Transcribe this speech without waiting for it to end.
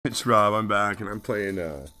It's Rob. I'm back, and I'm playing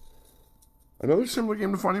another similar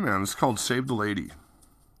game to Funny Man. It's called Save the Lady.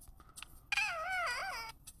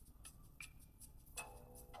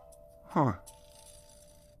 Huh.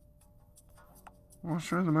 Let's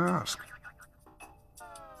try the mask.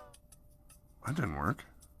 That didn't work.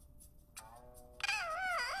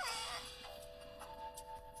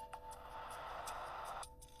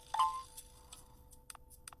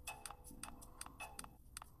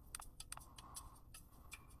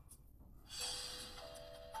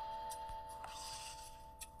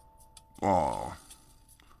 Oh.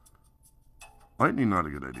 Lightning, not a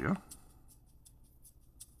good idea.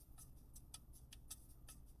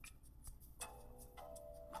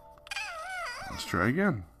 Let's try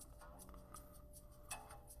again.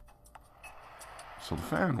 So the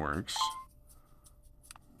fan works.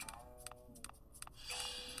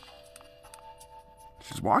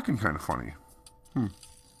 She's walking kind of funny.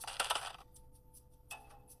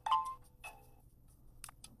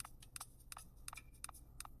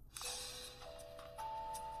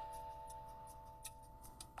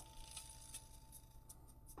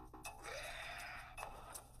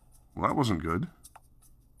 Well, that wasn't good.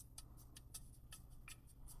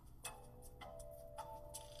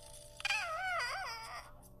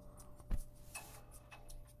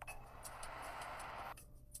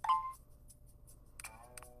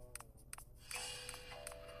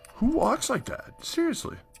 Who walks like that?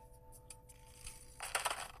 Seriously.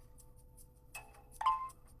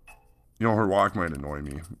 You know, her walk might annoy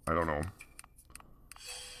me. I don't know.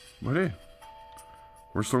 But hey,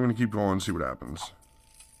 we're still going to keep going and see what happens.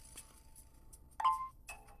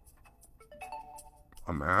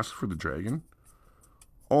 A mask for the dragon?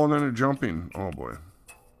 Oh, and then a jumping. Oh, boy.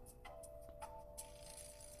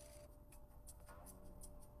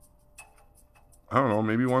 I don't know.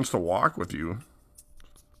 Maybe he wants to walk with you.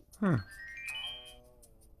 That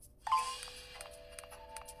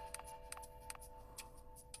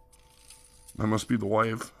must be the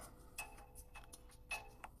wife.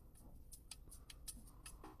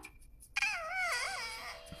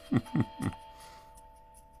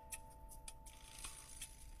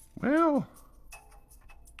 Well,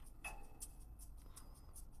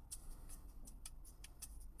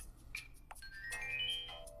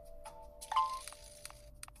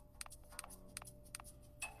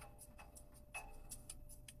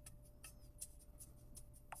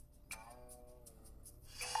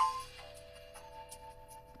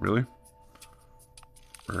 really?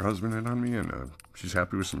 Her husband hit on me and she's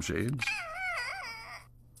happy with some shades?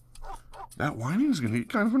 That whining is going to get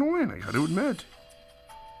kind of annoying, I got to admit.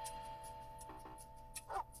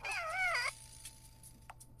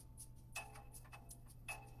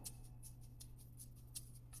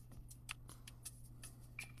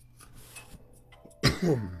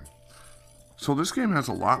 So this game has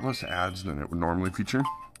a lot less ads than it would normally feature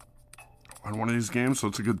on one of these games, so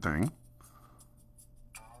it's a good thing.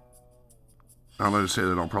 Now that I say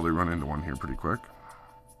that, I'll probably run into one here pretty quick.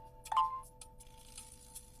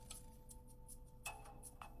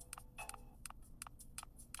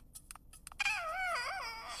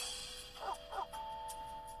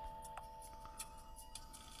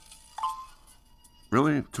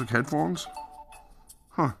 Really? It took headphones?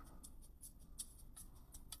 Huh.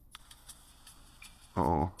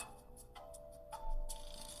 Uh-oh.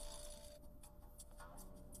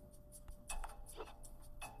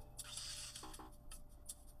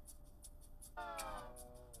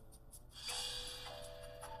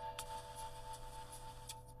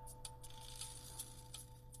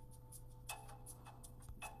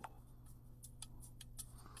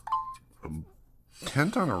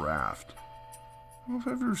 Tent on a raft. I don't know if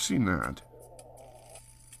I've ever seen that.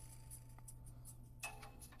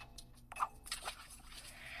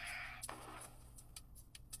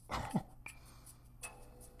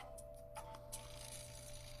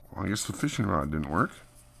 Well, I guess the fishing rod didn't work.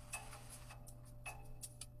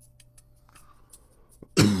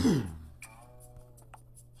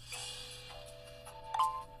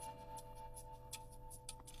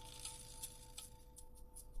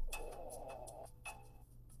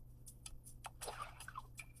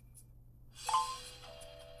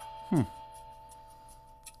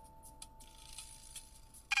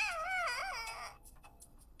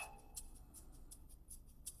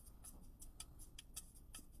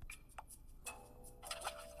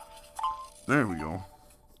 There we go.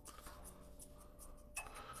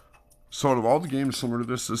 So out of all the games similar to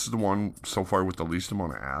this is the one so far with the least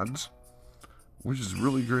amount of ads, which is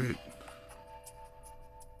really great.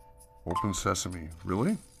 Open Sesame.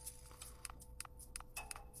 Really?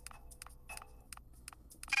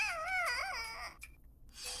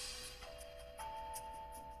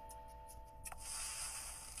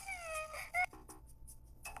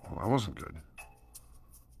 that wasn't good.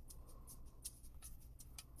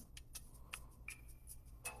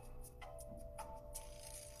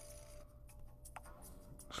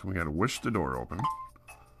 So we gotta wish the door open.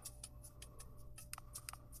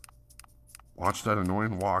 Watch that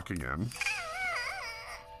annoying walk again.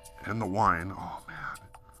 And the whine. Oh, man.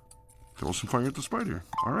 Throw some fire at the spider.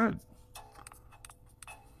 Alright.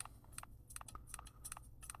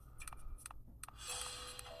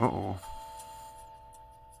 Uh-oh.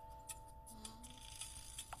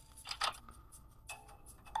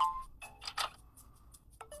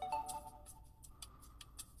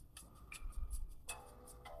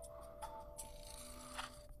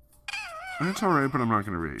 It's alright, but I'm not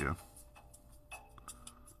going to rate you.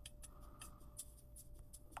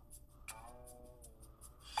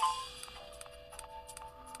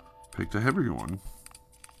 Pick the heavy one.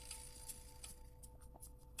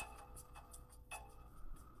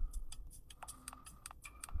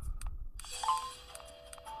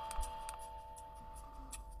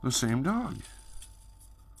 The same dog.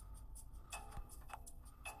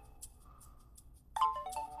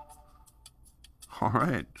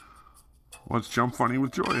 Alright. Let's jump funny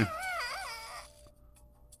with joy.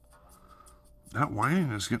 That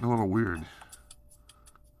whining is getting a little weird.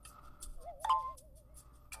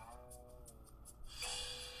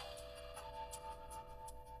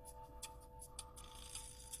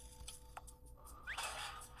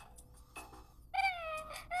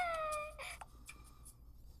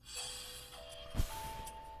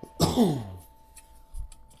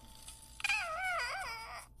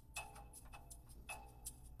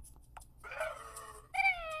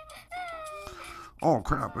 Oh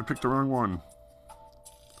crap, I picked the wrong one.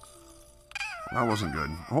 That wasn't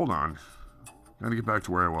good. Hold on. Gotta get back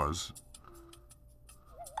to where I was.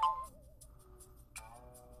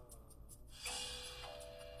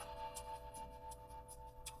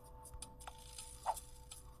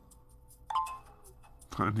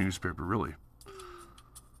 A newspaper, really.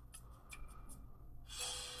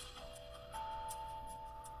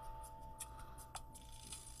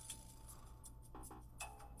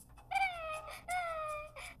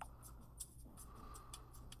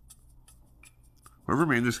 Whoever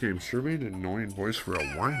made this game sure made an annoying voice for a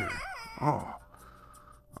whiner. Oh.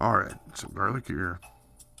 Alright, some garlic here.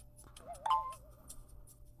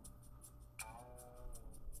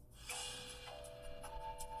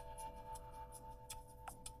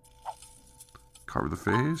 Cover the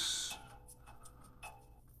face.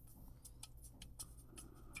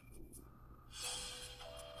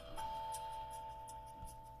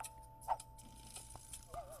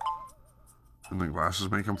 And the glasses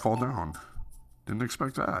make him fall down. Didn't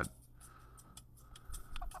expect that.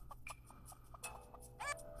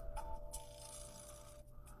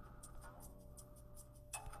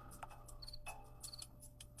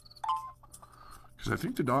 Because I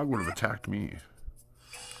think the dog would have attacked me.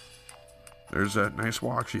 There's that nice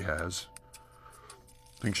walk she has.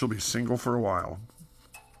 I think she'll be single for a while.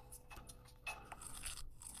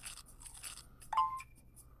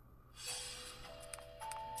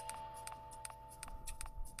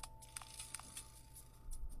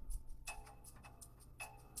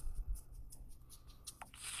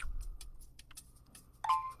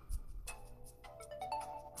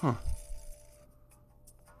 Huh.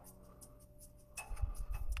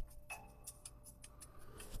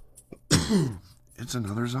 It's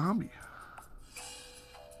another zombie.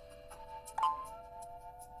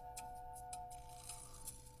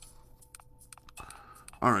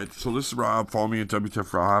 Alright, so this is Rob. Follow me at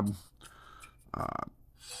WTF Rob.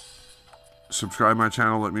 Subscribe my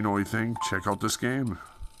channel. Let me know what you think. Check out this game.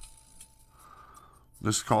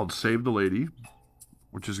 This is called Save the Lady,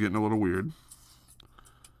 which is getting a little weird.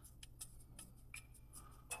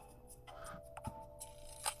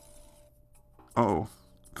 Uh-oh.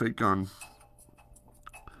 Fake gun.